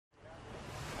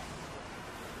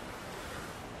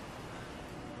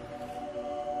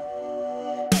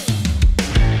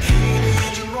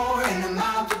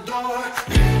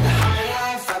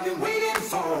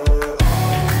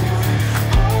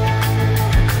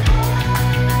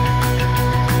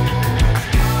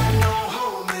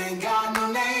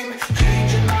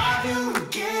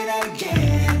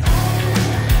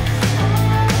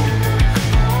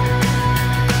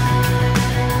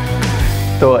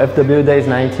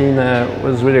fwdays'19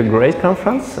 was really a great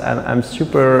conference, and I'm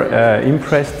super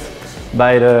impressed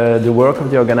by the work of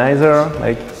the organizer.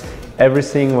 Like,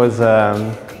 everything was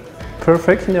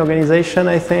perfect in the organization,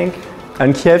 I think.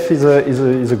 And Kyiv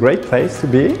is a great place to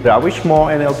be. I wish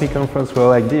more NLP conferences were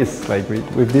like this, like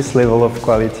with this level of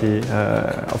quality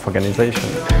of organization.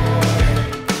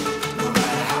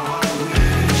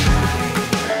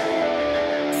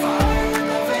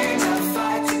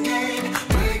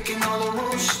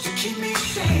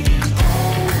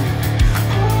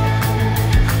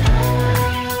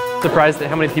 Surprised at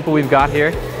how many people we've got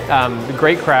here.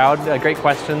 Great crowd, great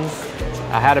questions.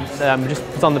 I had just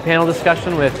was on the panel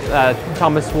discussion with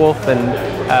Thomas Wolfe and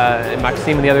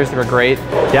Maxime and the others. They were great.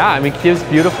 Yeah, I mean, Kyiv's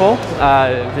beautiful.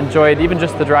 I've enjoyed even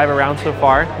just the drive around so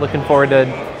far. Looking forward to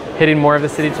hitting more of the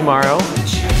city tomorrow.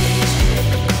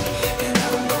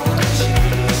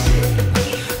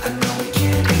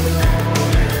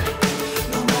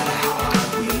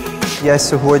 Я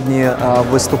сьогодні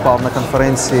виступав на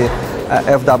конференції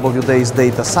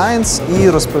fwdays' Science і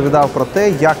розповідав про те,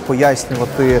 як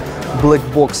пояснювати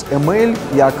black-box ML,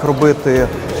 як робити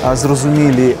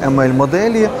зрозумілі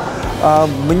ML-моделі.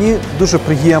 Мені дуже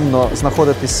приємно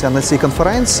знаходитися на цій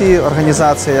конференції,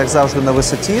 організація, як завжди, на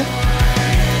висоті.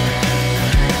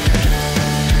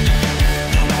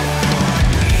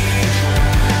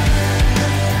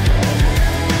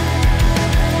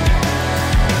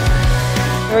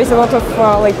 There is a lot of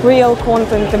real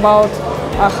content about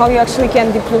how you actually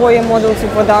can deploy a model to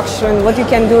production, what you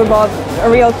can do about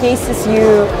real cases you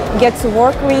get to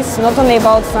work with, not only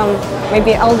about some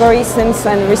maybe algorithms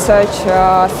and research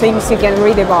things you can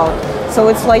read about. So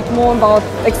it's like more about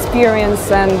experience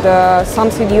and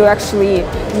something you actually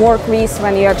work with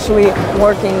when you actually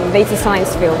work in data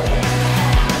science field.